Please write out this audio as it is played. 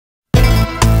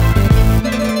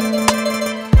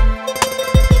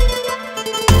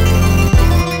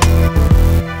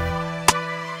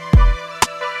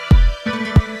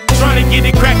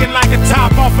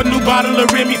bottle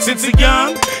of Remy since a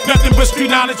young. Nothing but street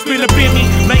knowledge been up in me.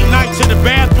 Late nights in the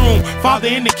bathroom, father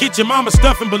in the kitchen, mama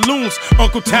stuffing balloons,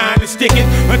 uncle tying and sticking,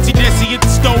 auntie Nessie at the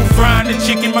stove frying the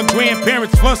chicken. My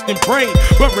grandparents fussed and prayed,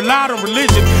 but relied on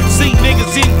religion. See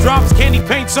niggas in drops, candy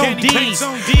paints on D's.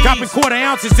 Copping quarter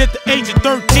ounces at the age of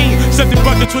 13. Sucking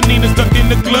buckets with Nina stuck in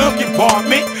the glove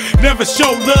compartment. Never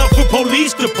show love for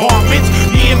police departments.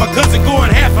 Me and my cousin going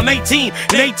half on 18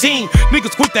 and 18.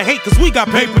 Niggas quit to hate cause we got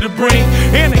paper to bring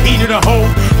and the heat of the hole.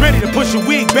 Ready to push a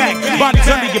wig back, bodies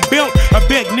under your belt. I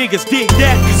beg niggas dig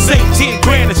that. Save 10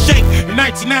 grand a shake in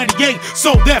 1998.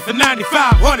 Sold that for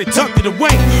 9,500, tucked it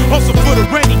away. Also for the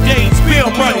rainy days,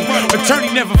 bail money. Attorney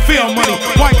never fail money.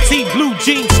 White tee, blue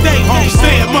jeans, stay home.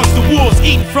 Stay amongst the wolves,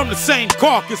 eating from the same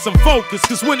carcass. I'm focused,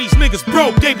 cause when these niggas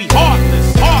broke, they be heartless.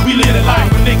 We live a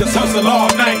life where niggas hustle all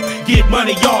night. Get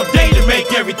money all day to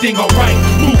make everything alright.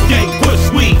 Move day, push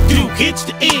weed, do hits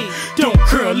to end. Don't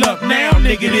curl up now,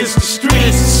 nigga, this the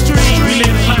streets. We live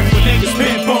a life where niggas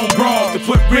bend bone bras to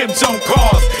put rims on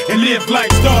cars and live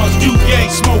like stars. Do gay,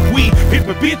 smoke weed, pimp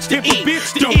a bitch to eat.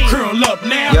 Don't curl up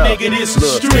now, nigga, this the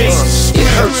streets. It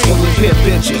hurts when we pimp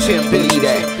bitches, believe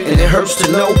that. And it hurts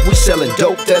to know we selling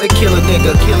dope that'll kill a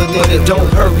nigga. But it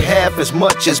don't hurt half as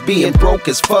much as being broke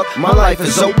as fuck. My life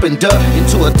is opened up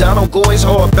into a Donald Goy's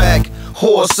hardback.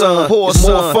 Whore son, it's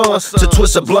more fun to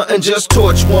twist a blunt and just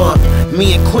torch one.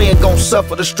 Me and Quinn gon'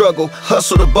 suffer the struggle,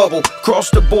 hustle the bubble,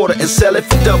 cross the border and sell it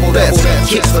for double. That's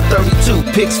kicks for 32,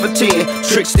 picks for 10,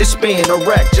 tricks to spin a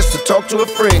rack just to talk to a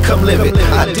friend. Come live it.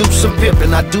 I do some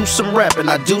pimping, I do some rapping,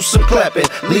 I do some clapping.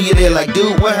 Leave you there like,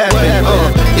 dude, what happened?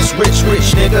 It's rich,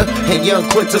 nigga, and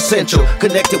young quintessential.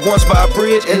 Connected once by a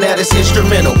bridge, and that is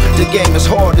instrumental. The game is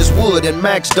hard as wood, and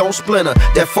Max don't splinter.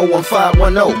 That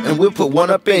 41510, and we'll put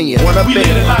one up in you. We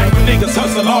live a life where niggas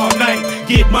hustle all night.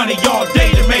 Get money all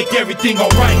day to make everything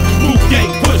alright. Move day,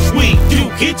 push weed, do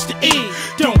hits to end.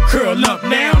 Don't curl up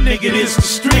now, nigga, this the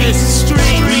streets.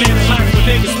 We live a life where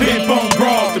niggas bend bone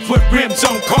bras to put rims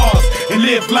on cars and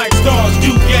live like stars.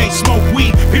 Do gay, smoke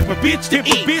weed, pimp a bitch to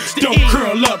eat. Don't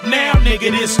curl up now,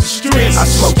 nigga, this the streets. I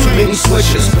smoke too many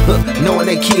swishers, knowing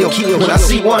they kill. When I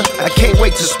see one, I can't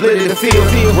wait to split it and feel.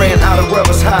 Ran out of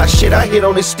rubbers high, shit, I hit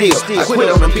on it still. I quit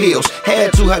on them pills,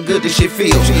 had to, how good this shit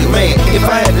feels. Man, if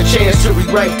I had the chance to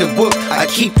rewrite the book, I'd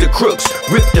keep the crooks,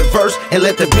 rip the verse, and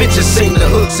let the bitches sing the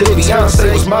hooks. If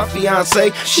Beyonce was my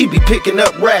fiance, she'd be picking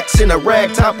up racks in a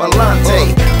rag top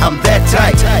Alante. I'm that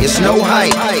tight, it's no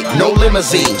height, no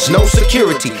limousines, no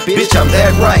security. Bitch, I'm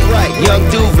that right. Young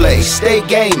Duvlay, stay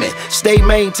gaming, stay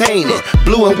maintaining.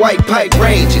 Blue and white pipe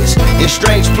ranges in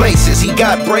strange places. He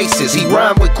got braces, he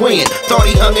rhymed with Quinn. Thought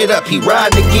he hung it up, he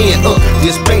riding again.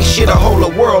 This bass shit'll hold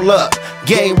the world up.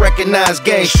 Gang recognized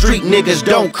gang, street niggas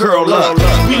don't curl up.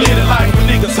 We live a life where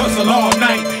niggas hustle all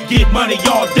night. Get money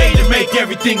all day to make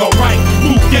everything alright.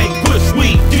 Move day, push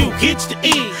weed, do hits to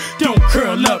end. Don't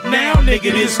curl up now,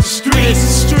 nigga, this the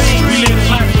streets. We live a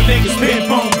life where niggas bend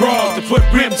bone bras to put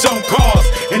rims on cars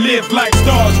and live like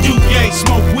stars. Do gay,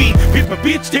 smoke weed, pimp a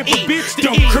bitch to eat.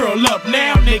 Don't curl up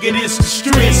now, nigga, this the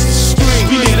streets.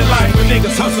 We live a life where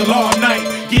niggas hustle all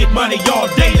night. Get money all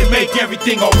day to make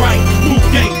everything alright. Move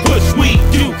day, push weed,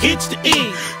 do hits to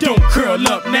end. Don't curl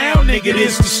up now, nigga,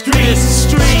 this the streets.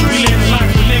 We live a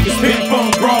life where niggas bend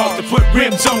bone bras to put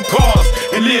rims on cars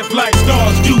and live like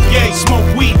stars. Do gay,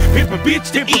 smoke weed, pimp a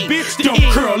bitch to eat. Don't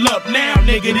curl up now,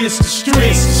 nigga, this the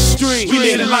streets. We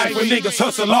live a life where niggas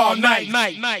hustle all night.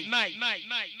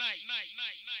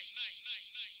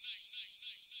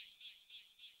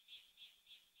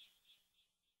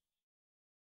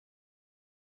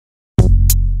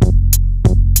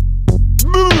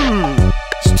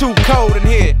 It's too cold in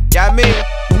here, yeah, I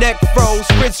mean, neck froze,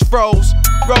 wrist froze,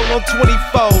 roll on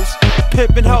 24s,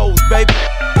 pimpin' hoes, baby,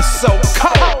 it's so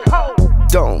cold.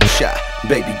 Dome shot,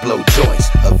 baby blow joints,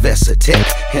 a Vesatech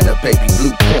and a baby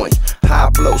blue point. High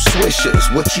blow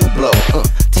swishers, what you blow?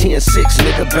 10-6,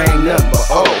 nigga, bang number.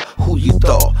 Oh, who you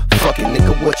thought? Fucking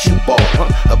nigga, what you bought?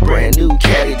 A brand new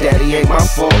caddy, daddy, ain't my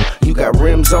fault. You got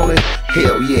rims on it?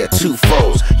 Hell yeah, 2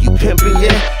 foes. You pimpin',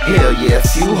 yeah? Hell yeah, a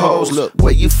few hoes. Look,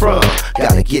 where you from?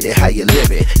 Gotta get it how you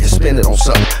live it and spend it on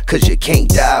something, cause you can't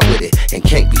die with it and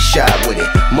can't be shy with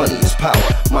it. Money is power,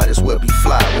 might as well be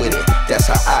fly with it. That's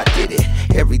how I did it.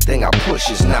 Everything I push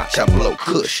is notch, I blow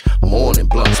kush. Morning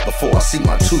blunts before I see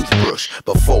my toothbrush.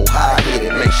 Before I hit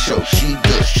it, make sure she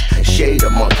dush. And shade a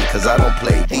monkey, cause I don't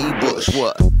play D-Bush.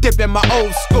 What? Dip in my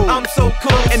old school, I'm so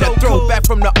cool. And a throwback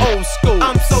from the old school,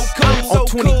 I'm so cool. On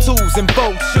 22s and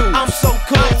boat shoes, I'm so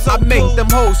cool. I make them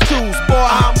hoes choose, boy,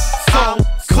 I'm so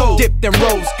cool. Dipped in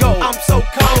rose gold, I'm so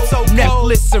cold.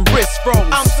 Necklace and wrist froze,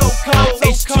 I'm so cold.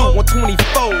 H2 on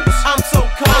 24s, I'm so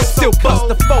cold. still bust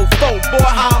the fofo, boy.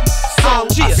 I'm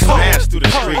so I smash through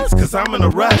the streets, cause I'm in a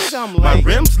rush. My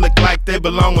rims look like they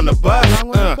belong on the bus.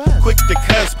 Quick to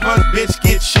cuss, punk bitch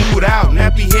get chewed out.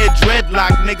 Nappy head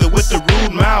dreadlock nigga with the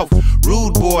rude mouth.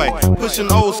 Rude boy,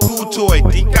 pushing old school toy.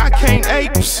 Think I can't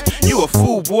ape? You a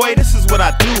fool, boy. This is what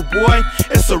I do, boy.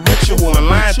 It's a ritual and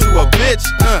lying to a bitch.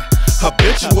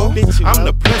 Habitual. I'm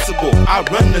the principal. I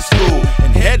run the school.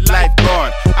 And head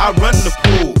lifeguard. I run the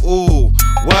pool. Ooh,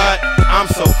 what? I'm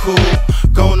so cool.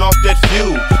 Going off that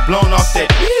view, blown off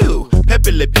that ew.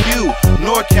 Pepe Le Pew,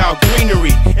 NorCal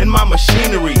greenery, and my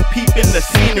machinery, peeping the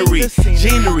scenery,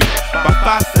 Jeanery, by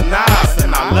Fastenaz,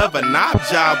 and I love a knob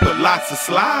job with lots of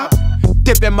slob.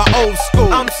 Dip in my old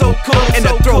school, I'm so cool. And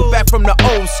a throwback from the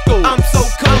old school, I'm so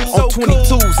cool. On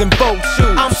 22s and boat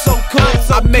shoes, I'm so cool.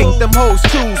 I make them hoes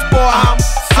choose, boy. I'm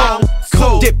so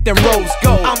cool. Dipped in rose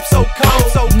gold, I'm so cold.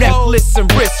 Necklace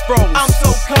and wrist froze, I'm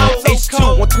so cold.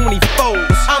 H2 on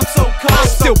 24s, I'm so cold.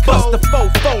 Still bust the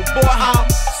fofo, boy. I'm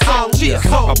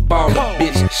I ball a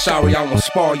bitch, sorry I won't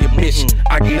spoil your bitch.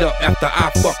 I get up after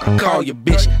I fuck, I call your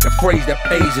bitch. The phrase that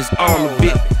pays is all of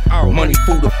it. Money,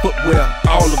 food, or footwear,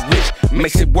 all of which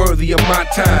makes it worthy of my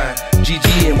time.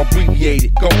 GGM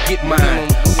abbreviated, go get mine.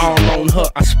 All on her,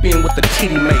 I spin with the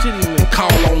titty mate.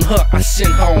 Call on her, I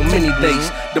send her on many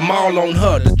days. Them all on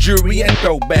her, the jury and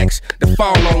throwbacks. The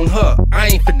fall on her, I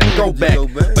ain't finna go back.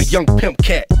 A young pimp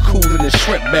cat, cooler than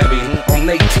shrimp baby. On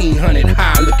 1800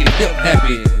 high, looking hip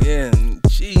happy. Yeah,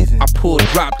 Jesus. I pull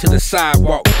drop to the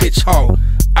sidewalk, bitch hog.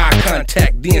 Eye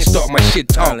contact, then start my shit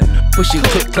talking. Pushing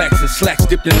click clacks and slacks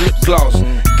dipped in lip gloss.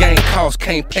 Gang costs,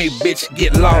 can't pay, bitch,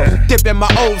 get lost. Dip in my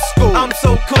old school, I'm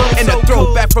so cool. And a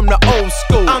throwback from the old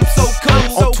school, I'm so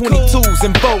cool. On 22s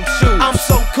and boat shoes, I'm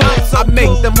so cool. I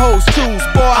make them hoes choose,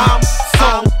 boy. I'm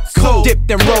so cool. Dipped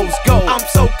in rose gold, I'm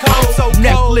so cold.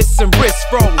 Necklace and wrist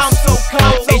froze, I'm so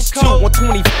cold. H2 on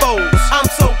 24s, I'm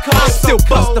so cold. Still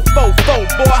bust the fofo,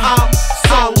 boy. I'm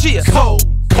so cold.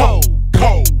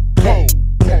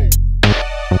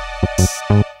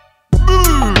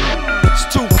 It's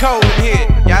too cold in here,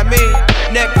 y'all mean?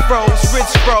 Neck froze,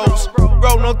 wrist froze,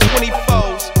 rollin' on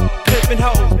 24s, clipping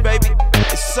hoes, baby.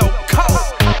 It's so cold.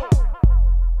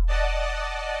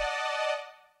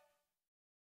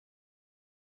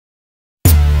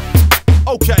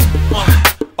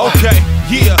 Okay,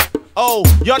 yeah. Oh,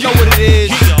 y'all know what it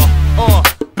is.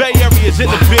 Bay Area's in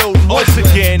the building once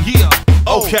again.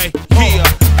 Okay, yeah.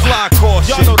 Fly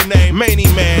Caution, y'all know the name. Manny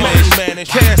Man,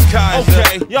 Cash Kaiser.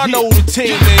 Okay, y'all know who the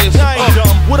team is.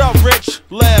 What up, Rich?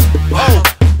 Left.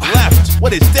 Left.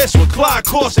 What is this with Clyde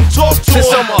Caution? Talk to him.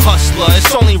 Since I'm a hustler,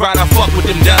 it's only right I fuck with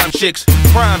them dime chicks.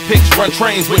 Prime pics, run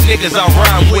trains with niggas I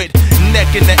rhyme with.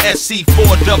 Neck in the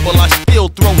SC4 double, I still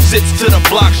throw zips to the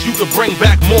blocks. You could bring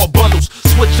back more bundles,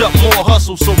 switch up more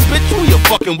hustle. So bitch, who you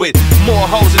fucking with? More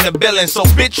hoes in the billing, so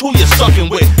bitch, who you sucking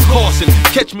with? Caution,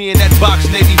 catch me in that box,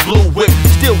 navy blue whip.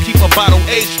 Still keep a bottle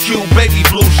HQ, baby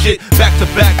blue shit. Back to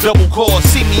back, double core,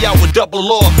 see me out with double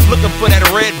law. Looking for that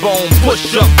red bone,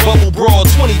 push up, bubble brawl.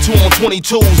 22 on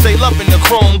 22s, they loving the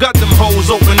chrome. Got them hoes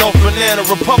open off Banana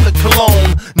Republic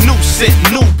cologne. New scent,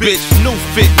 new bitch, new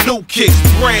fit, new kicks,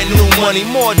 brand new money,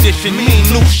 more addition, mean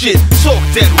new shit. Talk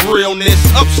that realness,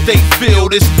 upstate feel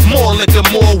this. More liquor,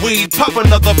 more weed, pop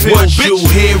another pill. What bitch. you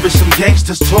hear is some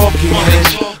gangsters talking.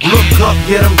 Look up,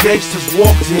 yeah, them gangsters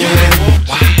walked in.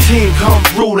 Team come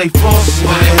through, they flossin'.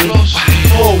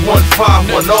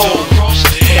 41510.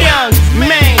 Young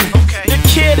man, the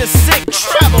kid is sick.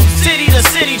 Travel city to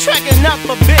city, tracking up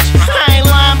a bitch. I ain't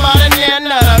lying about a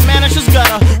nutter. Manager's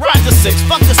gutter. Ride the 6,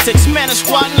 fuck the 6, man, a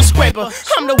squad and a scraper.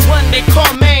 I'm the one they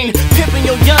call main, pimping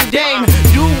your young dame.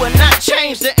 You will not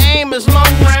change, the aim is long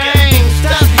range.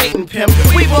 Stop hating, pimp,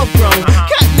 we both grown.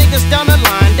 Got niggas down the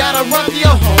line, gotta run to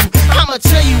your home. I'ma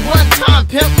tell you one time,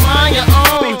 pimp, mind your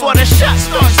own. Before the shots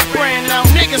start spraying out,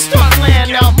 niggas start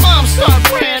laying out, moms start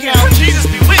praying out. Jesus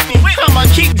be with me, I'ma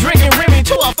keep drinking Remy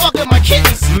till I fuck up my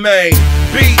kidneys. Man,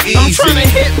 be easy. I'm tryna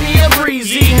hit me a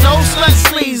breezy, no slut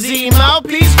sleazy,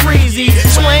 mouthpiece greasy,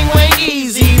 swing way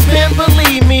easy, pimp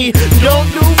believe me, don't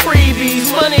do freebies,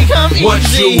 money come easy. What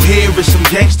you hear is some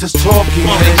gangsters talking.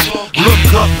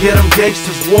 Look up, yeah, them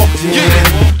gangsters walked in.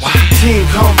 Team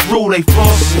come through, they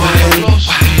flossin'.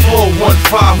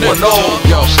 41510.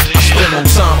 Yo, I spend more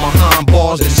time behind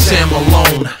bars than Sam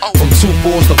Malone. From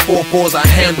 2-4s to 4-4s, I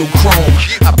handle chrome.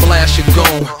 I blast your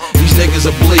gone. These niggas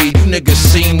are bleed. You niggas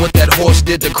seen what that horse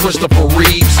did to Christopher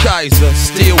Reeves. Kaiser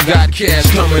still got cash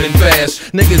coming in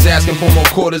fast. Niggas asking for more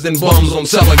quarters than bums on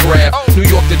Telegraph. New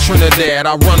York to Trinidad,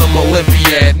 I run them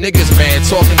Olympiad. Niggas man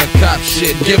talking to cop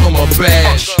shit, give them a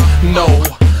bash. No,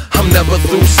 I'm never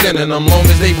through sending them, long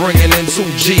as they bringing in 2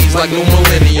 G's like new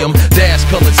millennium. Dash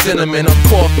colored cinnamon, a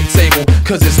coffee table,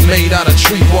 cause it's made out of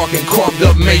tree bark and carved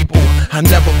up maple. I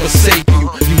never forsake you,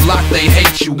 you lock, they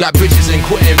hate you. Got bitches in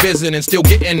quitting visiting, still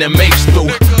getting them mates through.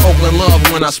 Oakland love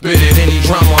when I spit it, any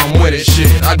drama I'm with it. Shit,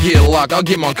 I get locked, I'll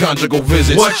get my conjugal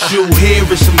visits. What you hear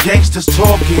is some gangsters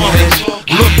talking.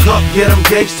 Look up, yeah, them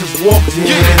gangsters walked in.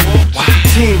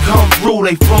 Team come through,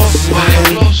 they flossing.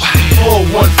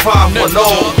 41510.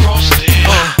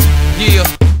 Yeah,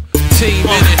 team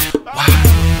in it.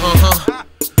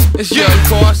 It's Young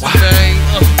Carson, man.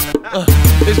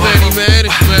 It's Manny Man,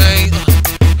 it's man.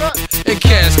 And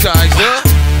Cass Kaiser.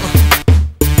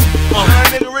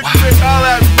 Nigga, Richie, holla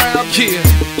at me, man.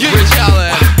 Yeah, Rich, holla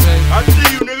at me, man. I see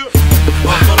you, nigga.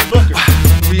 Motherfucker.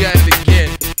 We at it again.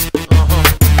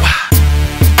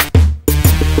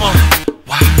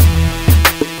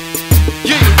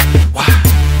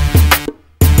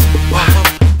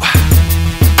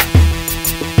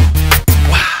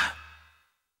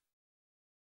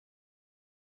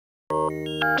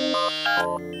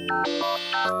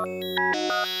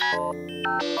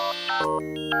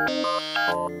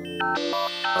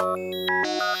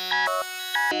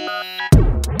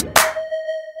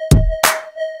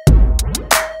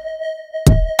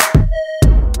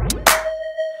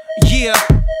 Yeah,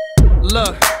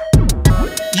 look.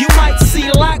 You might see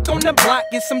lock on the block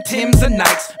in some Timbs and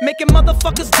Nikes, making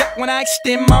motherfuckers duck when I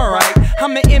extend my right.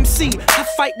 I'm an MC, I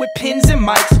fight with pins and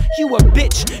mics. You a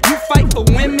bitch, you fight for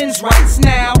women's rights.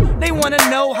 Now they wanna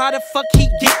know how the fuck he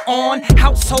get on.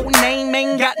 Household name,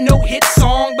 ain't got no hit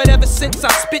song, but ever since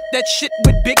I spit that shit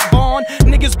with Big Bond,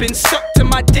 niggas been stuck to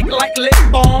my dick like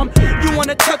lip balm. You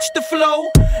wanna touch the flow?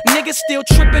 Niggas still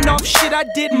tripping off shit I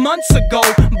did months ago.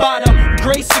 By the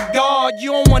grace of God,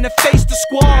 you don't wanna face the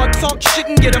squad. Talk shit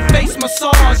and get a face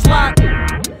massage like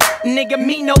nigga,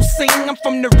 me no sing. I'm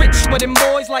from the rich where them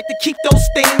boys like to keep those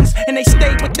things, and they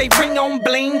stay with they ring on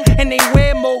bling, and they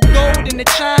wear more gold than the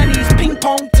Chinese ping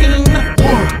pong team.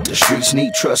 The streets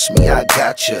need trust me, I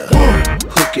gotcha.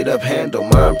 Hook it up, handle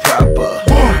mine proper.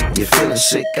 You feeling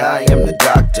sick, I am the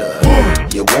doctor.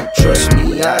 You won't trust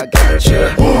me, I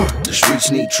gotcha. The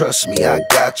streets need trust me, I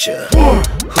gotcha.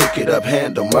 Hook it up,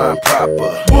 handle mine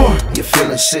proper. You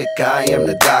feeling sick, I am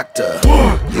the doctor.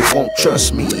 You won't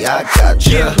trust me, I gotcha.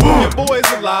 Yeah, your boy's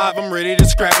alive, I'm ready to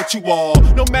scrap with you all.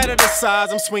 No matter the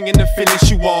size, I'm swinging to finish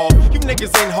you off. You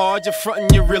niggas ain't hard, you're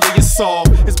frontin', you really is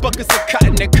soft. It's buckets of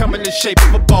cotton that come in the shape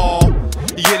of a ball.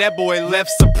 Yeah, that boy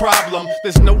left's a problem.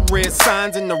 There's no red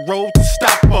signs in the road to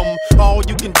stop him. All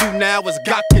you can do now is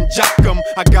gawk and jock him.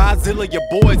 I Godzilla your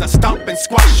boys, I stomp and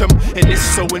squash him. And it's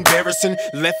so embarrassing.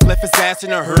 Left his ass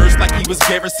in a hearse like he was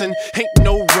Garrison. Ain't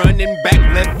no running back,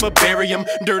 left for bury him.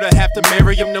 Dirt, I have to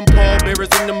marry him. Them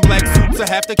pallbearers in them black suits, I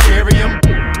have to carry him.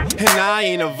 And I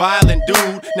ain't a violent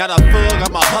dude, not a thug,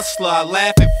 I'm a hustler. I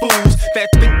laugh at fools that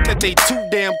think that they too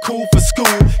damn cool for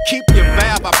school. Keep your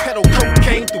vibe, I pedal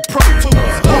cocaine through Pro Tools.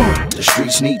 The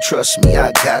streets need trust me,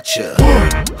 I gotcha.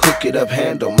 Hook it up,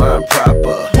 handle mine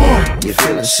proper. You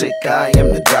feeling sick, I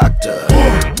am the doctor.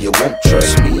 You won't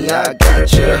trust me, I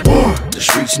gotcha. The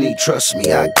streets need trust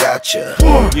me, I gotcha.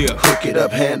 Hook it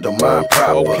up, handle mine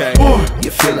proper.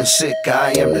 You feeling sick,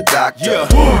 I am the doctor.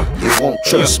 You won't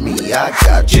trust me, I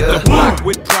gotcha. The block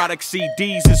with product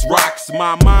CDs is rocks.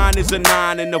 My mind is a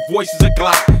 9 and the voice is a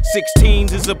Glock.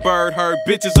 16s is a bird, her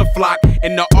bitch is a flock.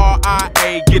 And the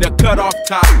RIA get a cut off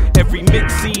top. Every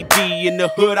mix CD in the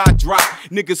hood I drop.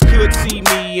 Niggas could see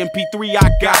me, MP3 I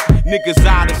got. Niggas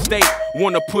out of state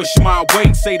wanna push my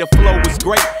weight. Say the flow is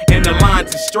great and the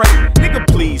lines is straight. Nigga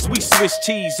please, we Swiss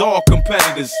cheese, all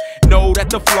competitors. Know that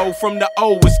the flow from the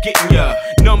O is getting ya.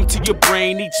 Numb to your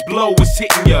brain, each blow is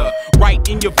hitting ya. Right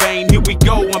in your vein, here we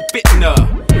go, I'm fitting her.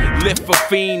 Lift a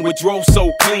fiend with drove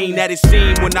so clean that it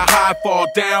seem when the high fall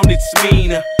down, it's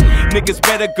mean. Niggas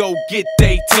better go get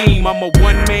they team. I'm a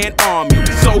one-man army,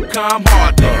 so calm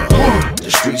hardly. The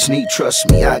streets need trust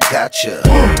me, I gotcha.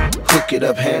 Hook it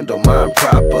up, handle mine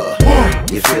proper.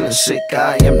 You feeling sick,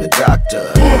 I am the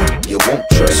doctor. You won't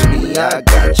trust me, I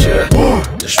gotcha.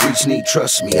 The streets need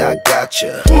trust me, I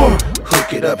gotcha.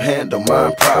 Hook it up, handle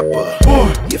mine proper.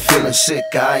 You feeling sick,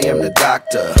 I am the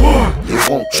doctor. You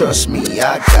won't trust me,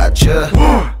 I gotcha.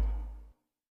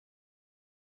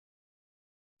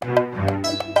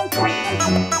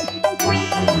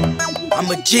 I'm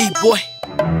a G boy.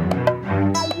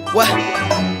 What?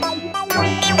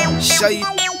 Show you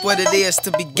what it is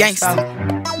to be gangster.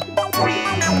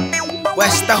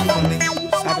 West Oakland,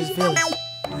 Savage Village.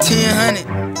 1000.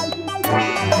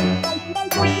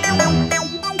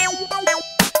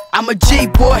 I'm a G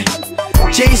boy.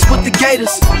 Jeans with the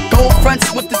gators, gold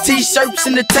fronts with the t-shirts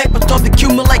and the tape. Don't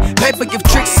accumulate paper, give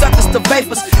trick suckers to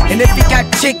vapors. And if you got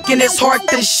chick in his heart,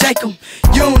 then shake him.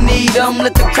 You don't need them,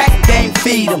 let the crack game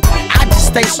feed him. I just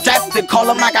stay strapped and call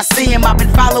him like I see him. I've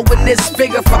been following this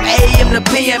figure from AM to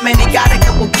PM, and he got a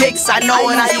couple kicks. I know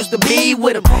and I used to be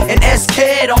with him. And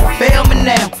SK don't fail me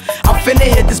now. I'm finna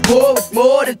hit this board with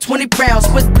more than 20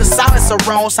 rounds with the silencer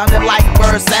on, sounding like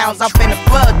bird sounds. I'm finna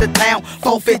flood the town,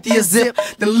 450 a zip,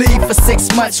 then leave for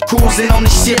 6 months cruising on the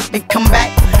ship, and come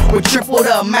back with triple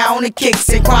the amount of kicks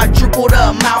and quadruple the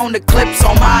amount of clips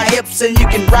on my hips. And you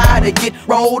can ride or get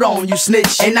rolled on, you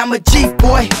snitch. And I'm a G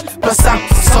boy, plus I'm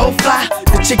so fly.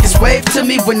 The chicks wave to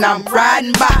me when I'm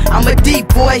riding by. I'm a D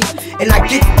boy, and I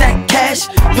get that cash.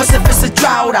 Plus if it's a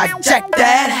drought, I jack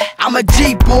that. I'm a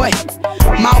G boy,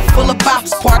 mouth full of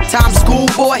bops, part-time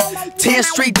schoolboy, 10th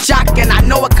Street jock, and I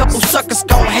know a couple suckers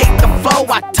gon' hate the flow.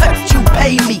 I touch, you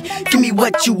pay me, give me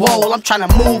what you owe. I'm tryna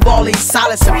move all these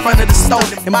solids in front of the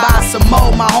stove and buy some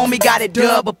more. My homie got it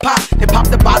double pop. They pop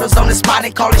the bottles on the spot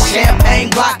and call it champagne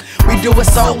block. We do it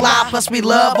so loud, plus we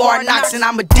love our knocks. And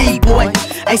I'm a D boy,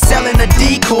 ain't selling the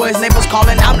decoys. Neighbors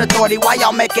calling out the authority, why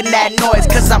y'all making that noise?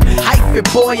 Cause I'm hypey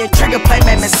boy, and trigger play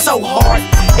made me so hard.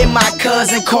 In my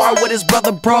cousin car with his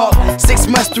brother Broad, 6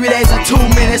 months, 3 days, and 2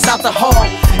 minutes out the hall.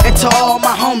 And to all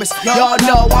my homies, y'all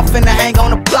know I'm finna hang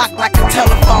on the block like a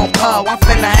telephone pole. I'm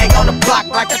finna hang on the block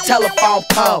like a telephone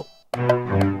pole.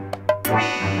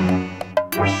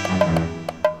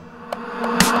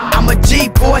 I'm a G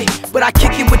boy, but I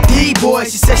kick it with D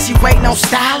boys. She said she waiting on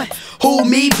styling. Who,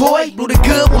 me, boy? Blew the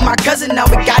good with my cousin, now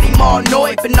we got him all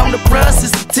annoyed. Been on the run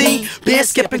since the teen, been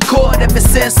skipping chord ever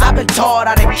since I've been taught.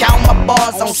 I done count my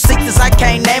bars on sectors, I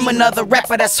can't name another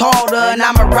rapper that's harder. And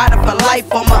I'm a rider for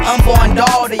life on my unborn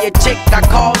daughter. Your chick, I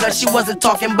called her, she wasn't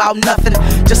talking about nothing,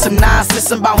 just some nonsense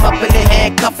about humping and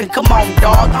handcuffing. Come on,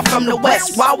 dog, I'm from the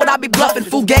West, why would I be bluffing?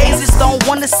 Fugazes don't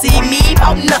wanna see me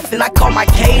about nothing. I call my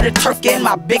K the turkey and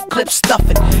my big clip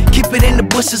stuffing. Keep it in the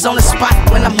bushes on the spot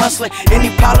when I'm hustling. Any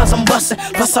problems I'm busting,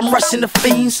 plus I'm rushing the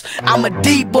fiends. I'm a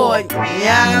D boy,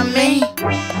 yeah, I mean.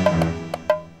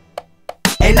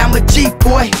 And I'm a G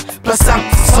boy, plus I'm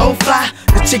so fly.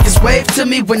 The chicks wave to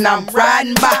me when I'm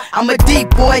riding by. I'm a D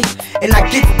boy, and I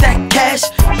get that cash.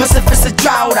 Plus if it's a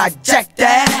drought, I jack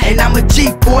that. And I'm a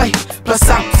G boy, plus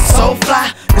I'm so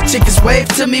fly. The chicks wave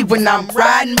to me when I'm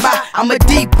riding by. I'm a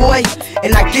D boy,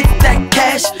 and I get that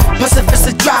cash. Plus if it's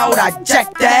a drought, I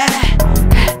jack that.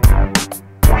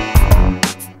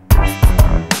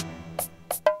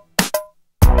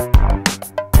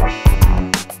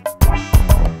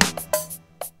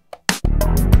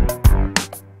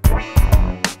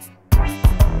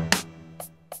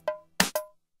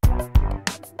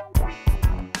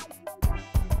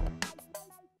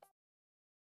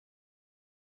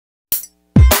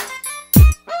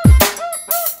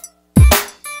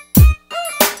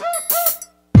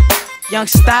 Young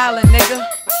styling, nigga.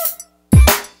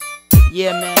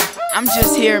 Yeah, man. I'm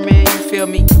just here, man. You feel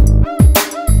me? In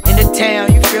the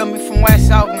town, you feel me? From West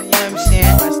Oakland, you know what I'm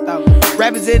saying? West Oakland.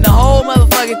 Representing the whole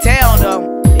motherfucking town,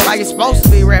 though. Like it's supposed to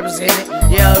be represented.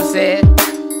 You know what I'm saying? You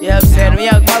know what I'm saying? Them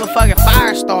young motherfucking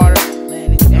fire starter. You know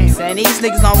what I'm saying? These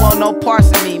niggas don't want no parts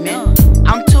of me, man.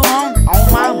 I'm too hungry.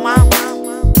 On my.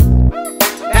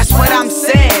 That's what I'm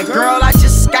saying, girl. I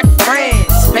just got friends.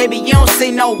 Baby, you don't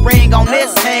see no ring on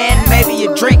this hand. Maybe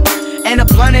a drink and a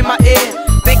blunt in my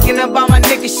ear. Thinking about my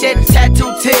nigga shedding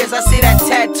tattoo tears. I see that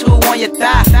tattoo on your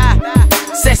thigh.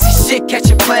 Sexy shit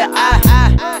catch a player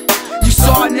eye. You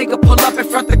saw a nigga pull up in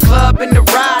front the club in the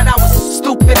ride. I was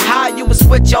stupid high, you was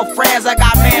with your friends. I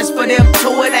got mans for them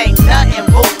too, it ain't nothing,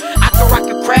 boo. I can rock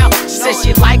a crowd. She said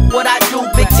she like what I do.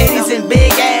 Big titties and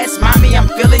big ass, mommy, I'm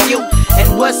feeling you.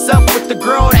 And what's up with the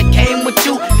girl that came with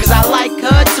you? Cause I like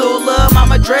her too, lil'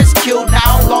 mama dress cute. Now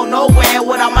I don't go nowhere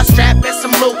without my strap and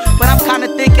some loot. But I'm kinda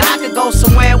thinking I could go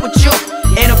somewhere with you.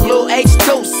 In a blue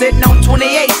H2, sitting on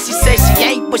 28. She said she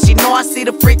ain't, but she know I see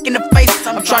the freak in the face.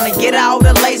 I'm tryna get out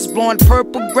of lace, blowing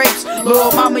purple grapes.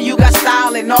 Lil' mama, you got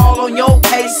style and all on your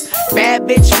case. Bad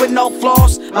bitch with no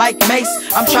flaws, like Mace.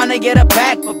 I'm tryna get her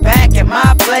back, but back at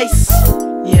my place.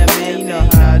 Yeah, man, you know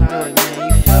how I do it,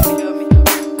 man. You feel me?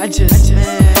 I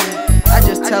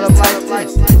just tell them like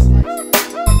this.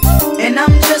 And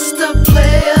I'm just a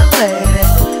player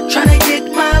lady, tryna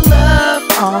get my love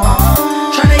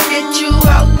on, tryna get you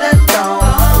out that door,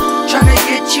 tryna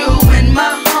get you in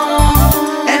my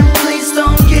home. And please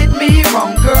don't get me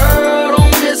wrong, girl,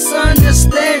 don't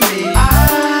misunderstand me.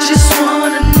 I just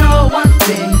wanna know one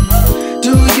thing,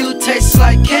 do you taste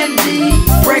like candy?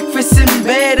 Breakfast in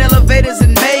bed, elevators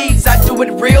and maids, I do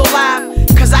it real live,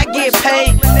 cause I get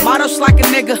paid. Models like a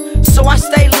nigga, so I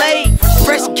stay late.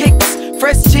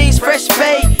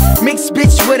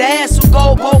 with ass who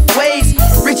go both ways.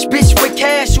 Rich bitch with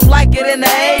cash who like it in the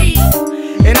A.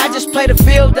 And I just play the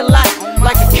field a lot,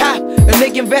 like a cop. A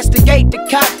nigga investigate the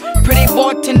cop. Pretty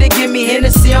boy tend to give me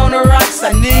Hennessy on the rocks.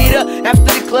 I need her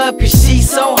after the club cause she's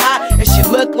so hot. And she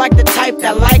look like the type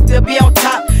that like to be on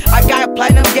top. I got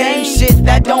platinum game shit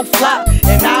that don't flop.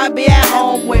 And I'll be at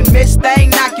home when Miss Thing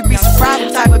knock. You be surprised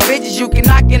what type of bitches you can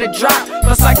knock in a drop.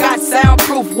 Plus I got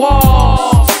soundproof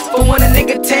walls for when a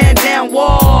nigga tearing down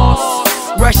walls.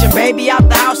 Rushing baby out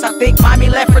the house, I think mommy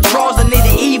left her drawers. I need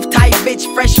an Eve type bitch,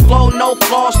 fresh flow, no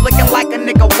flaws. Looking like a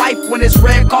nigga wife when it's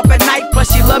red carpet night.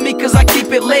 Plus she love me cause I keep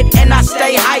it lit and I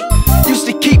stay hype. Used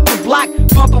to keep the block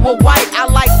pumping with white. I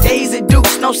like Daisy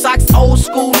Dukes, no socks, old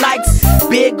school Nikes.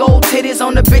 Big old titties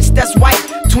on the bitch that's white.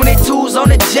 22s on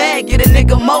the Jag, get a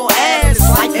nigga more ass.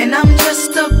 And I'm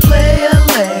just a player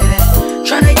lady,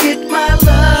 tryna get my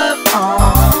love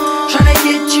on, tryna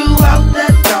get you out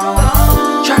that door,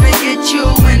 tryna get you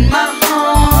in my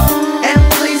home.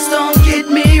 And please don't get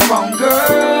me wrong,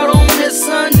 girl, don't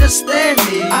misunderstand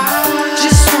me. I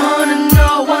just wanna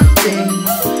know one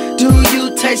thing, do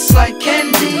you taste like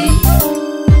candy?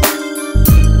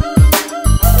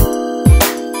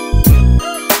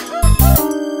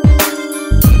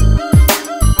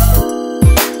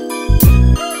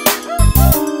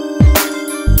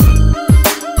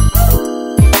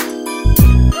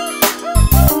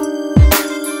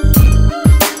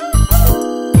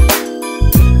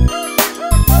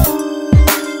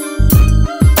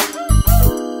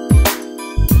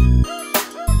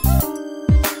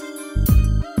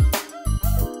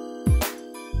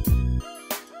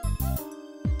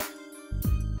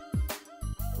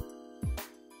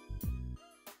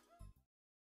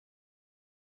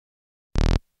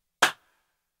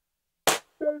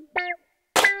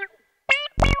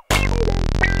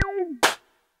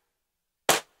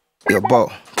 Yo,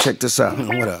 Bo, check this out.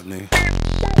 What up, nigga?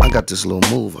 I got this little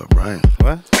move up, right?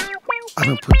 What? I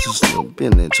done put this little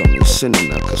bindage on these center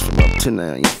now, cause from up to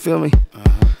now, you feel me?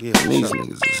 Yeah, And these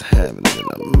niggas is having it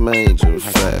in a major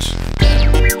fashion.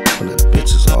 Putting the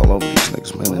bitches all over these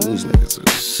niggas, man. And these niggas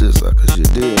are scissor, cause you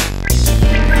did.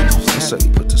 I say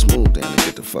you put this move down and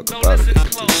get the fuck up out of here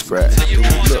with this scratch.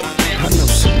 Look, I know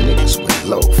some niggas with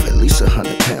loaf, at least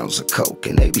 100 pounds of coke,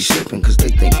 and they be slipping cause they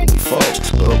thinking we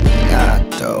folks. But we not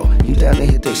though. You down to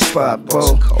hit they spot,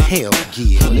 bro? Hell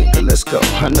yeah. Nigga, let's go.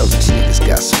 I know these niggas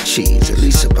got some cheese, at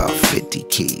least about 50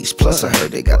 keys. Plus I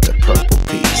heard they got the purple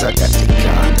peas. I got the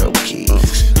condo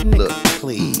keys. Look,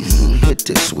 please, hit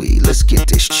this weed, let's get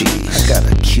this cheese. I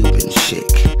got a Cuban chick,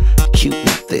 cute and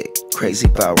thick, crazy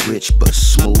about rich but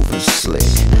smooth and slick.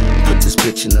 Put this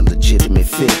bitch in a legitimate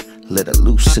fit, let her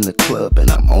loose in the club and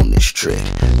I'm on this trick.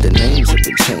 The names have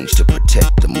been changed to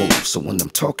protect the move, so when I'm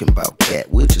talking about cat,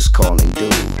 we're just calling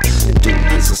dude. The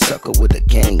dude is a sucker with a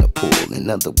gang of pull. In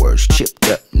other words, chipped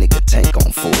up, nigga tank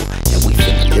on full. And we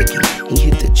finna lick him, he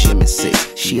hit the gym at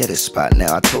 6. She at his spot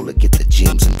now, I told her get the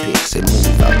gyms and pics and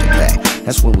move out the back.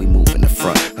 That's when we move in the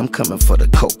front. I'm coming for the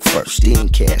coke first, then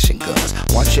cash and guns.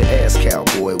 Watch your ass,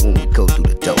 cowboy, when we go through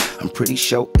the door. I'm pretty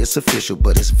sure it's official,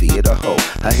 but it's via the hoe.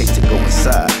 I hate to go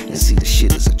inside and see the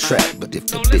shit as a trap, but if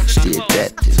the bitch did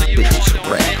that, then the bitch is a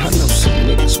rap. I know some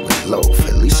niggas with loaf,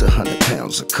 at least 100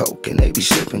 pounds of coke, and they be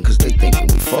slipping cause they thinking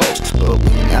we folks. But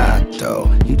we not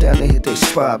though. You down to hit they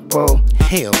spot, bro?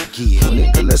 Hell yeah.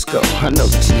 Nigga, let's go. I know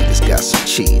these niggas got some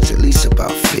cheese, at least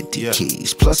about 50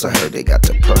 keys. Plus I heard they got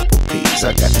the purple peas.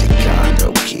 I got the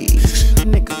condo keys.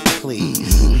 Nigga,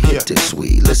 please. Hit this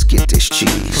weed, let's get this cheese.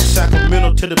 From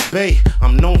Sacramento to the Bay,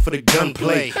 I'm known for the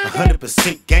gunplay.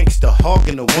 100% gangster,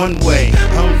 hogging the one way.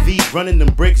 Humvee running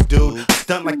them bricks, dude.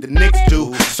 Stunt like the Knicks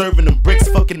do. Serving them bricks,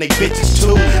 fucking they bitches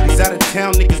too. These out of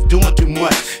town niggas doing too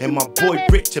much. And my boy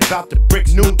Rich about the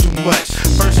bricks knew too much.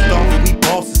 First off, we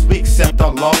bosses, we accept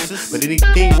our losses. But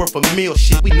anything worth a meal,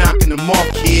 shit, we knocking them off,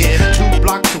 kid. 2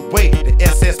 blocks away, the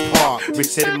SS Park. Rich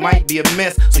said it might be a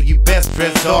mess, so you best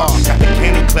dress off. Got the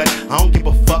cannon clutch, I don't give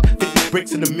a fuck. 50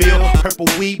 bricks in the mill, purple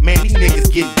weed, man, these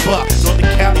niggas getting bucked. Northern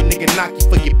Cali nigga knock you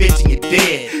for your bitch and you're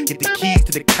dead. Get the keys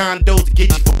to the condos to get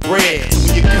you for bread. So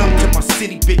when you come to my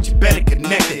city, bitch, you better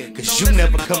connect it. Cause you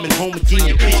never coming home again,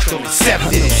 your bitch don't accept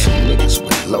it. I know some niggas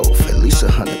with loaf, at least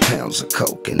 100 pounds of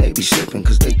coke, and they be slipping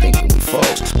cause they thinking we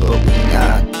folks. But we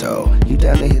not though. You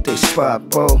down to hit they spot,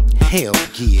 bro? Hell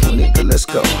yeah. Nigga, let's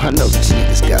go. I know these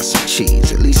niggas got some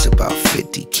cheese, at least about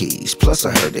 50 keys. Plus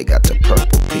I heard they got the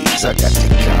purple peas. I got the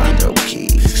condo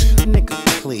keys. Nigga,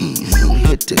 please.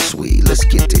 Hit this weed, let's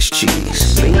get this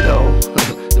cheese. Bingo,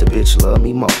 the bitch love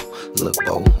me more. Look,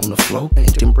 Bo, on the floor,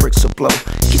 ain't them bricks a blow.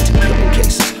 Get them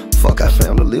pillowcases, fuck, I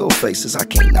found the little faces. I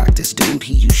can't knock this dude,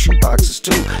 he use shoe boxes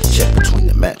too. Check between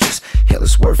the matches, hell,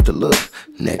 it's worth the look.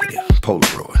 Negative,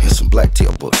 Polaroid, here's some black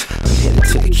tail books. I'm headed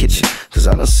to the kitchen, cause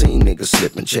I done seen niggas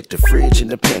slipping. Check the fridge in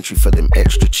the pantry for them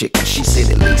extra chickens. She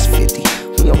said at least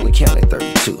 50, we only counted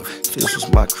 32. If this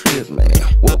was my crib, man,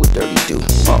 what would Dirty do?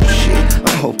 Oh shit,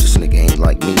 I hope this nigga ain't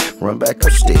like me. Run back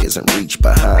upstairs and reach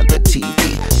behind the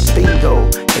TV. Bingo,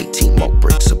 18 more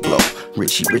bricks a blow.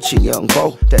 Richie, young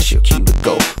Bo, that's your cue to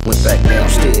go. Went back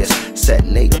downstairs, sat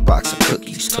and ate a box of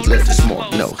cookies to let this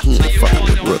Mark know he ain't fucking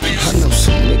with rookies. I know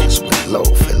some niggas with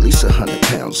loaf, at least 100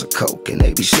 pounds of coke, and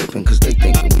they be slipping cause they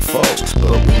thinking we folks,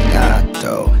 but we not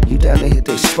though. You down to hit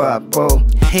they spot, Bo?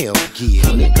 Hell yeah.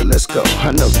 Nigga, let's go.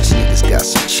 I know these niggas got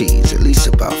some cheese, at least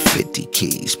about 50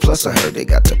 keys. Plus I heard they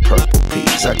got the purple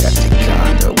peas, I got the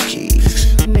condo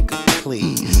keys. Nigga,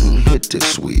 please. Hit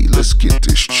this weed, let's get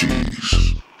this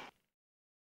cheese.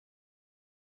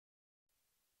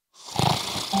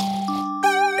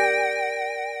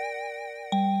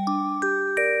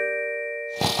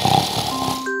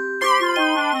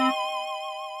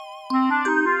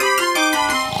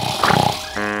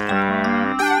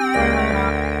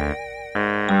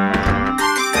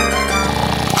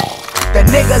 The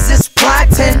niggas is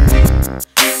plotting,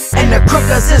 and the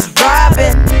crookers is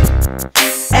robbing,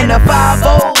 and the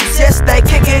 5-0s, yes, they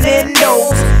kicking in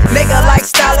doors. Nigga like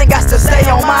styling, got to stay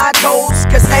on my toes,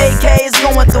 cause AK's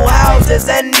going through houses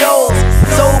and doors.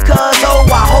 So cuz, oh,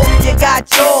 I hope you got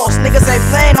yours. Niggas ain't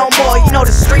playing no more, you know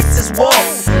the streets is war.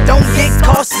 Don't get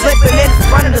caught slipping in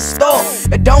front of the store,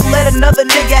 and don't let another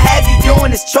nigga have you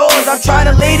doing his chores. I'm trying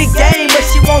to lead the game, but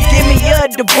she won't give me a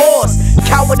divorce.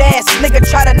 Coward ass nigga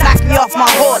try to knock me off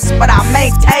my horse, but I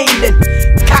maintained and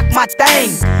cock my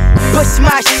thing. Push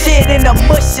my shit in the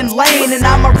mushing lane, and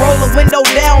I'ma roll the window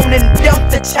down and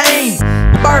dump the chain.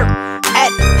 Burp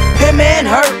at him and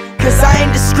her, cause I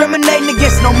ain't discriminating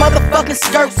against no motherfucking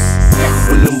skirts.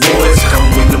 When them boys come,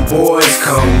 when them boys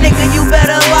come, Nigga, you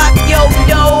better lock your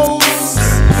doors.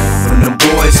 when them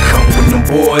boys come, when them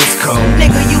boys come,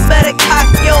 Nigga, you better cock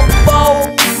your bow.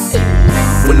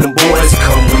 when them boys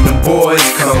come, when them boys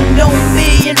come, Don't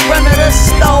be in front of the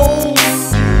stove.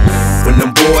 when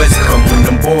them boys come, when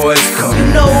them boys come. You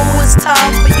know it's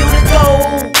time for you to go.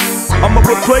 I'm a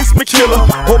replacement killer,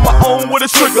 hold my own with a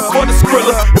trigger for the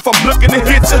skriller. If I'm looking to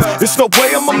hit ya, it's no way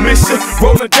I'm a mission.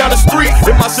 Rolling down the street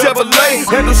in my Chevrolet,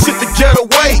 handle shit to get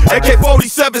away.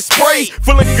 AK-47 spray,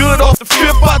 feeling good off the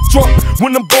fifth I drunk.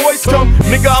 When them boys come,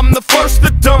 nigga, I'm the first to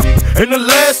dump and the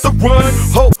last to run.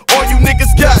 Hope all you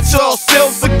niggas got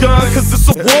yourselves a gun, cause it's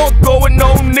a war going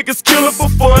on, niggas killing for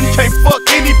fun. Can't fuck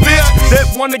any bitch that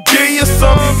wanna give you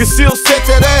some, cause she'll set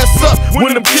that ass up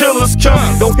when them killers come.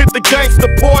 Don't hit the gangster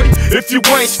party if you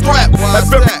ain't strapped.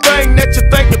 Have everything that you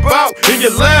think about in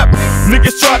your lap.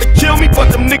 Niggas try to kill me,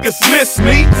 but them niggas miss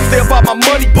me. Stay about my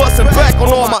money, busting back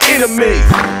on all my enemies.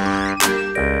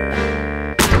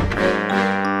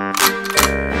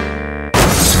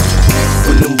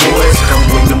 When them boys come,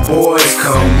 when them boys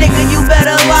come, Nigga, you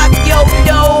better lock your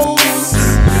doors.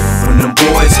 when them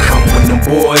boys come, when them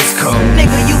boys come,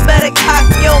 Nigga, you better cock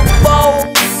your bow.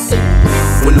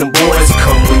 when them boys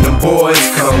come, when them boys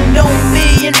come, Don't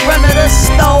be in front of the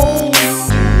stove.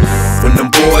 when them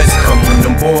boys come, when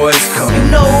them boys come.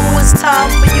 You know it's time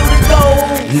for you to go.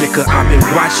 Nigga, I've been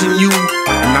watching you,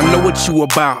 and I know what you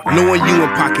about. Knowing you in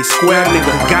Pocket Square,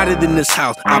 nigga, got it in this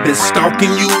house. I've been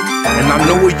stalking you, and I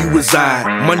know where you reside.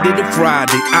 Monday to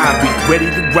Friday, I'll be ready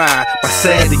to ride. By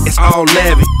Saturday, it's all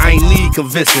lavish, I ain't need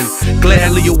convincing.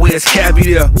 Gladly you wear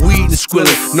caviar, weed and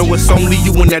skrillin'. Know it's only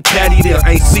you and that patty there,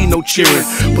 ain't see no cheering.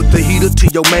 Put the heater to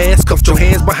your mask, cuffed your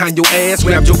hands behind your ass,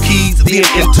 grabbed your keys, then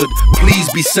entered.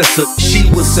 Please be censored. She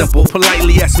was simple,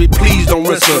 politely asked me, please don't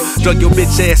rinse her. Drug your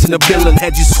bitch ass in the building,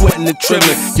 had you sweating and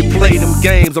trembling. You play them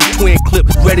games, I'm twin clip,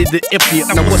 ready to imp you.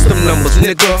 Now what's them numbers,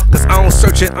 nigga? Cause I don't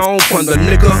search it, I don't plunder,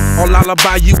 nigga. All I'll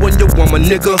buy you and your woman,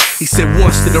 nigga. He said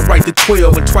once to the right to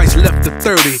 12 and twice left to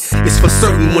 30. It's for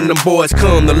certain when them boys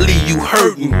come to leave you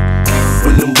hurting.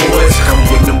 When them boys come,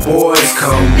 when them boys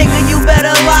come, Nigga, you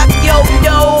better lock your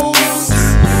doors.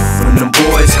 when them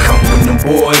boys come, when them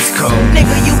boys come,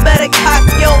 Nigga, you better cock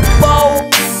your bow.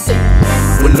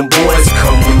 when them boys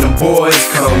come, when them boys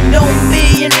come, Don't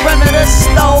be in front of the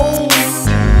stove.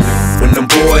 when them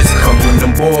boys come, when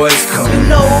them boys come. You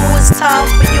know it's time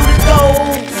for you to go.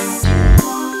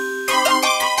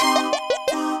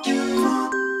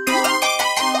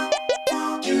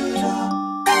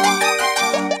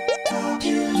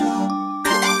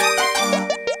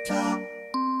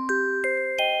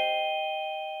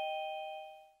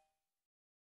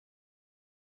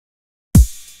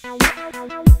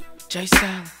 J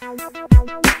Style.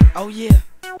 Oh yeah.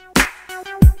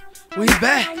 We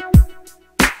back.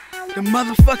 The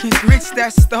motherfucking grits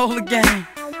that stole the game.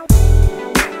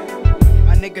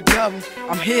 My nigga Double,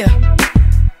 I'm here.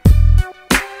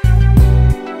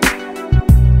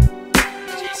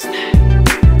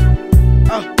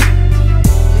 Oh,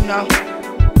 you know,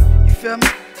 you feel me?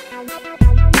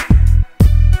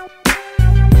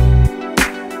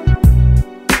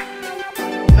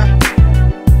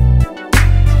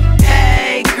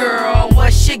 Hey girl,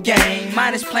 what's your game?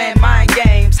 Mine is playing mind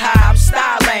games. Hi, I'm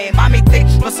styling. Mommy thick,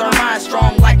 but her mind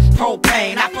strong like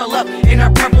propane. I pull up in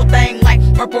her purple thing like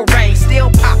purple rain.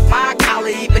 Still pop my collar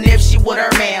even if she with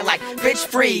her man. Like bitch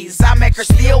freeze, I make her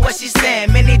steal where she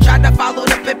stand. Many tried to follow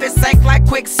the pip and sank like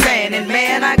quicksand. And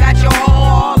man, I got your whole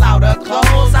all out of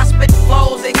clothes. I spit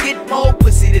flows and get more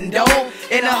pussy than dough.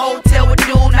 In a hotel with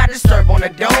do not disturb on the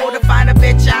door. To find a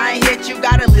bitch I ain't hit, you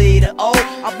gotta lead her. Oh,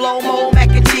 I blow more mac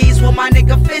and cheese with my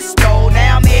nigga Fisto.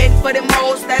 Now I'm heading for them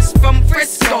hoes that's from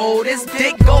Frisco. This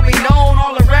dick go be known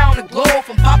all around the globe.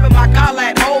 From popping my collar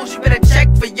at hoes, you better check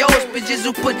for yours. Bitches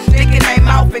who put dick in their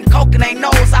mouth and coke in their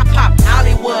nose. I pop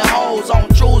Hollywood hoes on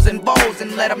trues and bows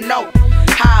and let them know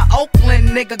how Oakland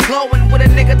nigga glowing with a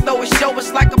nigga throw a show.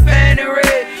 It's like a panty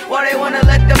red. Why they wanna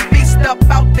let the beast up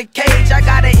out the cage? I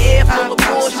got an ear full of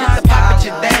bullshit to pop at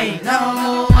your dame.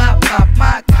 No, I pop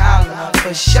my collar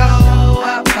for sure.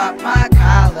 I pop my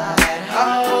collar at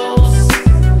hoes.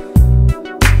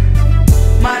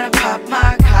 Might have popped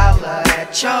my collar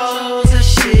at Joe's. If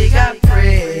she got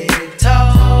pretty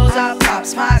toes, I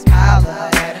pops my collar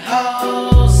at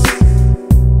hoes.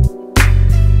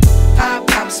 I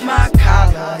pops my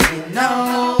collar, you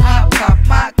know. I pop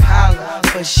my collar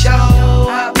for sure.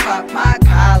 I pop my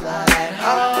collar at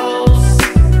hoes.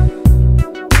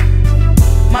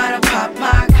 Might have popped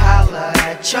my collar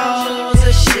at Joe's.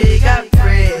 If she got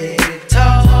pretty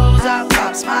toes, I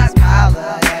pops my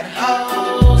collar at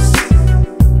hoes.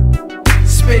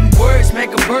 Spitting words,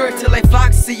 make a bird till they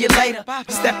flock, see you later.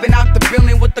 Stepping out the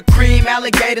building with the cream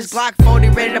alligators. Glock 40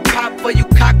 ready to pop for you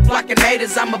cock blocking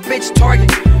haters. I'm a bitch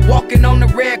target, walking on the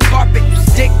red carpet.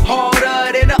 Stick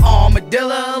harder than an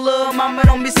armadillo. Little mama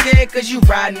don't be scared cause you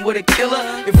riding with a killer.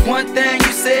 If one thing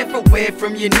you said for away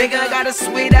from your nigga, got a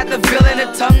sweet at the villain,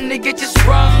 a tongue to get you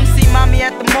sprung. See mommy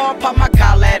at the mall, pop my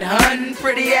collar at hun.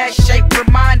 Pretty ass shape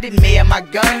reminded me of my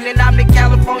gun. And I'm the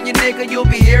California nigga you'll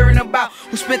be hearing about,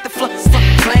 who spit the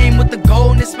flame with the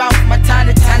gold in his mouth. My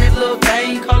tiny, tiny little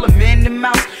thing, call him Minnie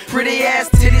Mouse. Pretty ass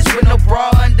titties with no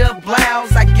bra under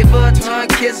blouse. I give her a tongue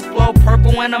kiss, blow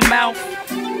purple in her mouth.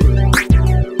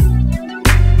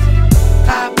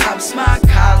 I pops my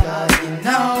collar, you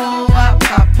know. I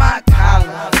pop my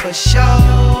collar for sure.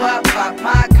 I pop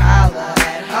my collar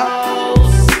at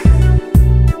hoes.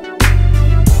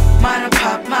 Might have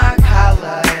popped my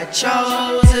collar at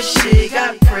Joe's. If she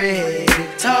got pretty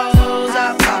toes,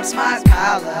 I pops my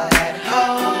collar at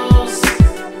hoes.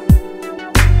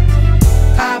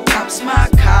 I pops my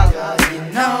collar, you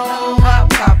know. I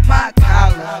pop my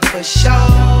collar for sure.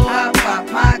 I pop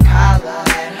my collar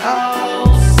at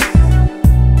hoes.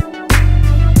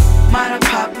 Might have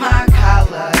popped my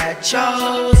collar at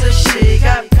Joe's. If she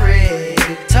got pretty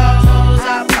toes,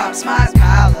 I pops my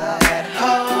collar at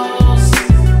hoes.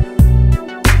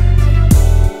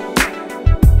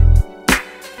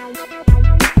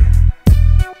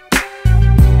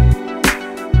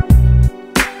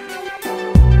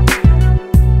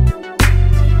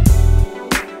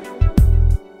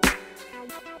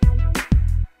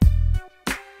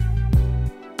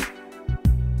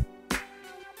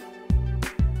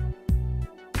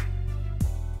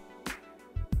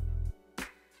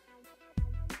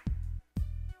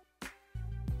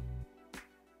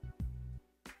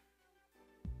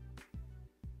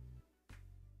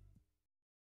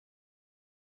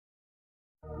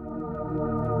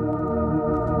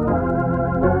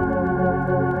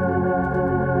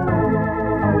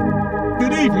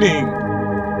 Good evening,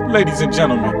 ladies and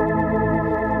gentlemen.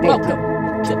 Welcome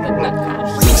to the Nut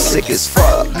House. Be sick as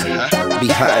fuck, be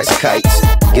high as kites.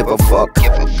 Give a fuck,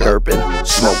 burping,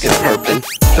 smoking, herping.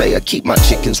 Player, keep my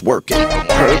chickens working.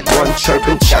 Heard one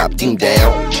chirping, chopped him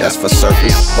down. That's for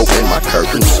certain. Open my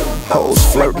curtains, hoes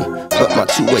flirting, but my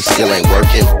two-way still ain't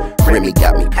working. Remy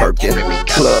got me perking,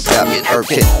 club got me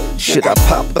irking. Should I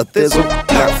pop a thizzle?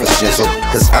 Not for shizzle,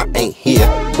 cause I ain't here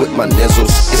with my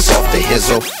nizzles. It's off the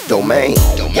hizzle, domain,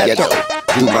 ghetto,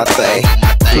 do my thing.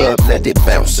 Club, let it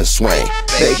bounce and swing.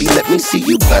 Baby, let me see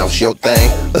you bounce your thing.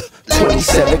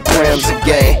 27 grams a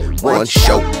game, one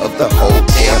show of the whole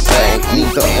damn thing.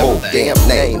 Need the whole damn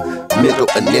name, middle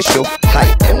initial,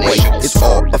 height and weight, it's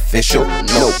all official.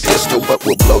 No pistol, but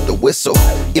we'll blow the whistle.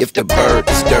 If the bird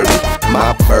is dirty,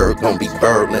 my bird gon' be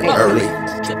birdling early.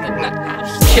 To the Nut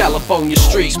House. California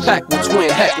streets packed with twin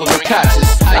hecklers and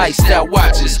couches, iced out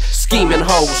watches, scheming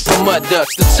hoes from mud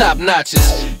ducks to top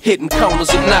notches, hitting corners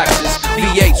obnoxious,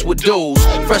 V8s with duels,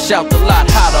 fresh out the lot,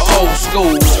 hotter old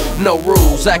schools, no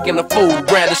rules, acting a fool,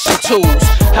 brandishing tools,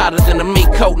 hotter than a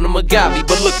meat coat in a Mugabe,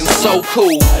 but looking so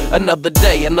cool. Another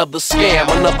day, another scam,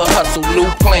 another hustle, new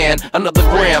plan, another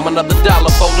gram, another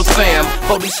dollar for the fam.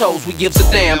 For these hoes, we gives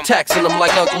a damn, taxing them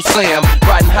like Uncle Sam,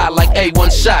 riding high like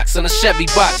A1 shocks in a Chevy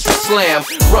box for slam.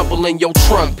 Rumble in your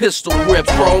trunk, pistol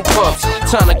grips, chrome pumps,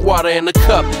 tonic water in the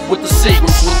cup with the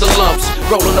Seagrams with the lumps,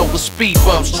 rolling over speed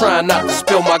bumps, trying not to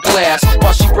spill my glass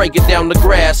while she breaking down the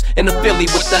grass in the Philly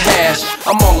with the hash.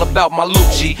 I'm all about my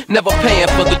Lucci, never paying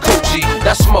for the coochie.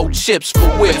 That's smoke chips for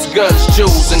whips, guns,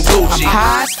 jewels, and Gucci. I'm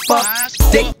high as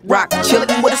fuck, dick rock,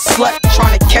 chillin' with a slut,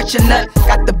 trying to catch a nut.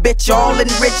 Got the bitch all in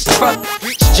rich truck.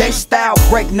 J-style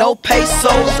break, no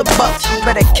pesos a buck. You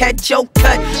better catch your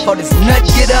cut, or this nut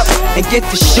get up and get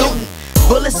to shooting.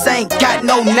 Bullets ain't got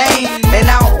no name, and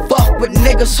I don't fuck with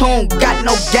niggas who ain't got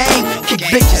no game. Kick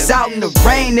bitches out in the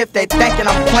rain if they thinkin'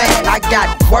 I'm playing. I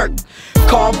got work.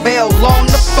 Call Bell on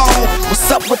the phone.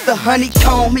 What's up with the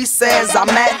honeycomb? He says I'm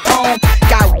at home.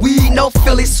 Got weed, no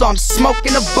Philly, so I'm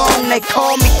smoking a bone. They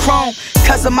call me Chrome,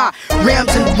 cause of my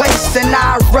rims and waist. And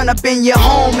I run up in your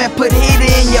home and put heat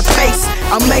in your face.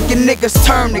 I'm making niggas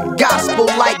turn the gospel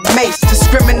like Mace.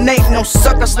 Discriminating on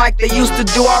suckers like they used to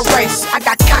do our race. I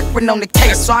got Cochran on the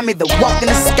case, so I'm either walking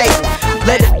or skating.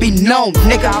 Let it be known,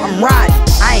 nigga, I'm riding,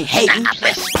 I ain't hating. I've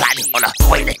been plotting on a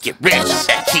way to get rich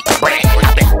and keep bread.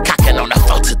 I've been cocking on the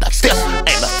phone to the fifth,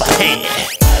 aiming for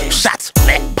head. Shots,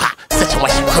 let pop,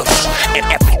 situation crucial. And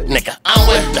every nigga I'm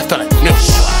with, they're feeling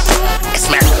neutral. It's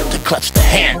mad to clutch the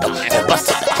handle and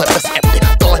bust up the clippers empty.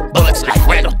 Throwing bullets like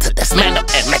Randall to dismantle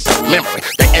and make the memory.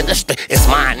 The industry is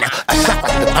mine now, a shot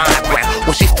like the Vine ground.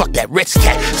 When she fuck that rich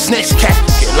cat, snitch cat,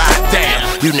 get locked down.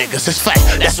 You niggas is fake,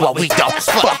 that's why we don't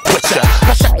fuck with ya.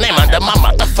 Push your name under my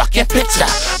motherfucking picture.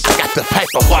 I got the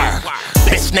paperwork.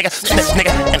 Bitch nigga, snitch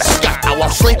nigga, in a skirt. I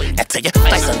won't sleep until your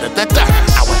face under the dirt.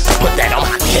 I would put that on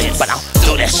my kids, but I don't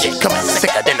do that shit. Come on,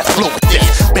 sicker than the flu with this.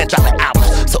 Been dropping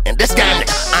albums, so in this game,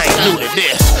 nigga, I ain't new to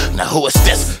this. Now who is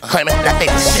this? Claiming that they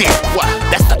the shit. What?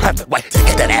 That's the perfect way to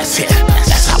get that ass hit.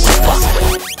 That's how we fuck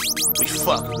with. We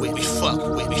fuck with, we fuck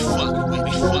with, we fuck with,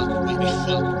 we fuck with, we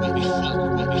fuck with, we fuck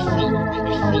with, we fuck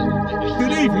with.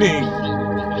 Good evening,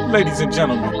 ladies and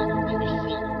gentlemen.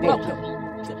 Welcome.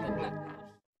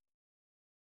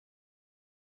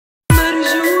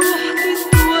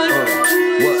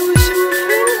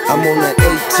 I'm on that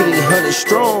 1800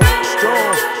 strong.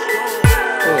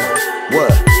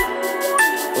 What?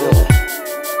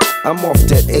 I'm off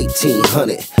that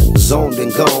 1800, zoned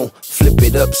and gone. Flip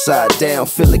it upside down,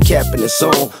 fill the cap in its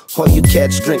own. All you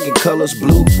cats drinking colors,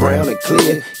 blue, brown, and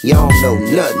clear. Y'all know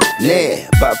nothing, nah,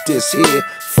 about this here.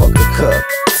 Fuck a cup,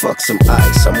 fuck some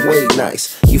ice, I'm way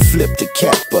nice. You flip the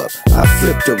cap up, I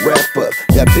flip the wrap up.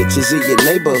 Got bitches in your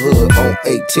neighborhood on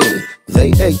 18.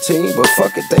 They 18, but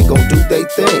fuck it, they gon' do they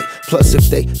thing. Plus if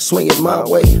they swing it my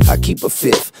way, I keep a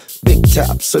fifth. Big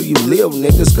top, so you lil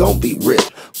niggas gon' be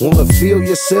ripped. Wanna feel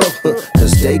yourself,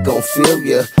 cause they gon' feel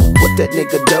ya. Put that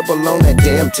nigga double on that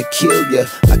damn to kill ya.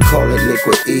 I call it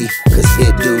liquid E, cause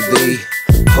it do the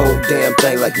whole damn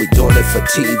thing like we doing it for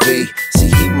TV. See,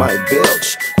 he might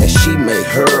belch, and she may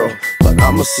hurl, but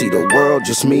I'ma see the world,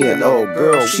 just me and old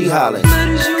girl. She hollin'.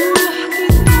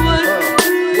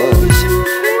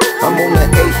 I'm on that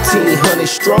 1800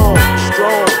 strong.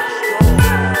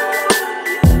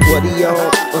 What he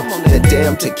on? That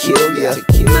damn to kill ya.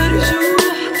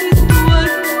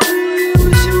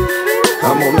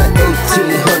 I'm on that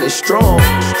 1800 strong.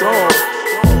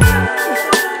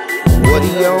 What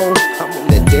he on? I'm on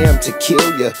that damn to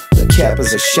kill ya. The cap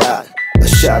is a shot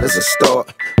is a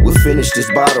start. We'll finish this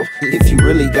bottle if you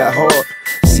really got hard.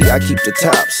 See, I keep the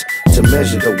tops to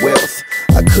measure the wealth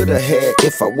I coulda had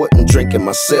if I wasn't drinking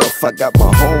myself. I got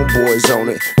my homeboys on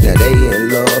it, now they in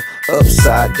love.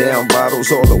 Upside down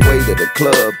bottles all the way to the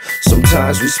club.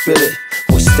 Sometimes we spill it,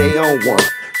 we stay on one.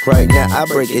 Right now I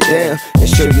break it down and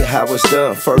show you how it's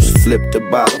done. First flip the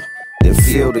bottle, then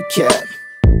fill the cap,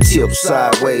 tilt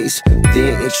sideways,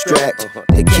 then extract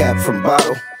the cap from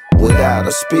bottle without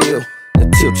a spill. Now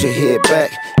tilt your head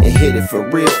back and hit it for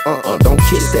real. Don't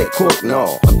kiss that cork,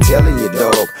 no, I'm telling you,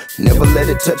 dog. Never let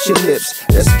it touch your lips,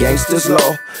 that's gangster's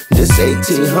law. This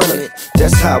 1800,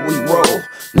 that's how we roll.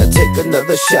 Now take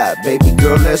another shot, baby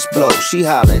girl, let's blow. She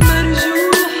hollering,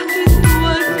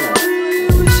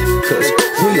 cause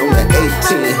we on that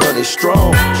 1800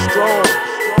 strong.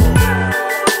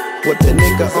 What the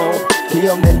nigga on? He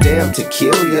on that damn to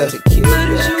kill ya.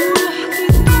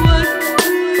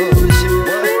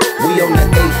 We on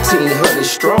that 1800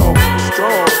 strong.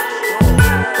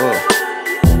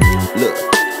 Look.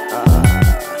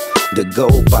 The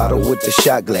gold bottle with the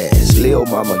shot glass. Lil'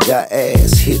 mama got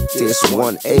ass. Hit this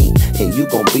 1-8 and you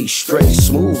gon' be straight.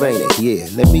 Smooth, ain't it? Yeah,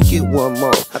 let me get one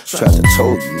more. I tried to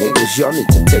told you niggas, y'all need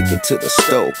to take it to the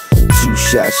stove. 2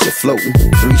 shots, you're floating.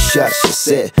 3 shots, you're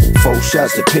set. 4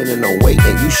 shots, depending on weight,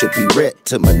 and you should be ready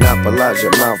to monopolize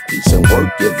your mouthpiece and work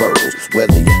your verbals.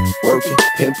 Whether you're working,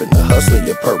 pimping, or hustling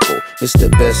your purple, it's the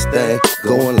best thing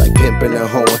going like pimping and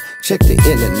hoeing. Check the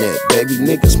internet, baby.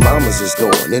 Niggas' mamas is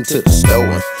going into the store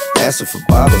and asking for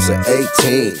bottles of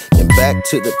 18, and back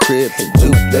to the crib to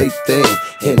do they thing.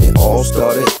 And it all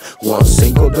started one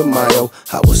Cinco de Mayo.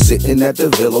 I was sitting at the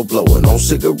villa blowing on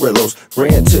cigarillos.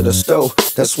 Ran to the stove,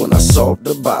 that's when I saw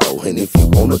the bottle. And if you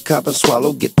wanna cop and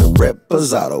swallow, get the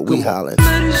reposado. We hollin'.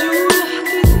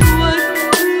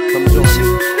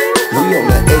 We on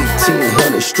that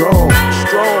 1800 strong.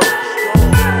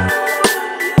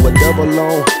 With double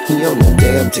on, he on the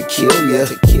damn tequila.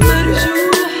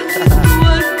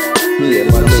 Me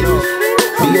and my niggas,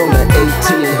 we on that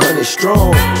 1800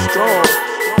 strong.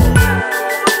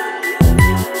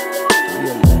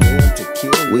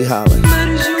 We hollin'.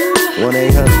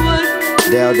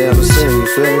 1-800. Down the center, you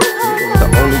feel me? The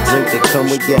only drink that come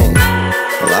with game.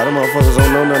 A lot of motherfuckers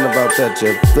don't know nothing about that,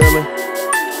 you feel me?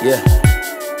 Yeah.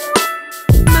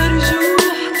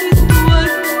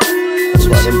 That's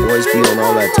why them boys be on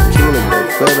all that tequila,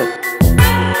 you feel me?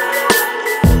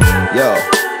 Yo,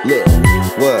 look,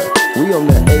 what? We on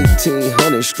that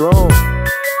 1800 strong.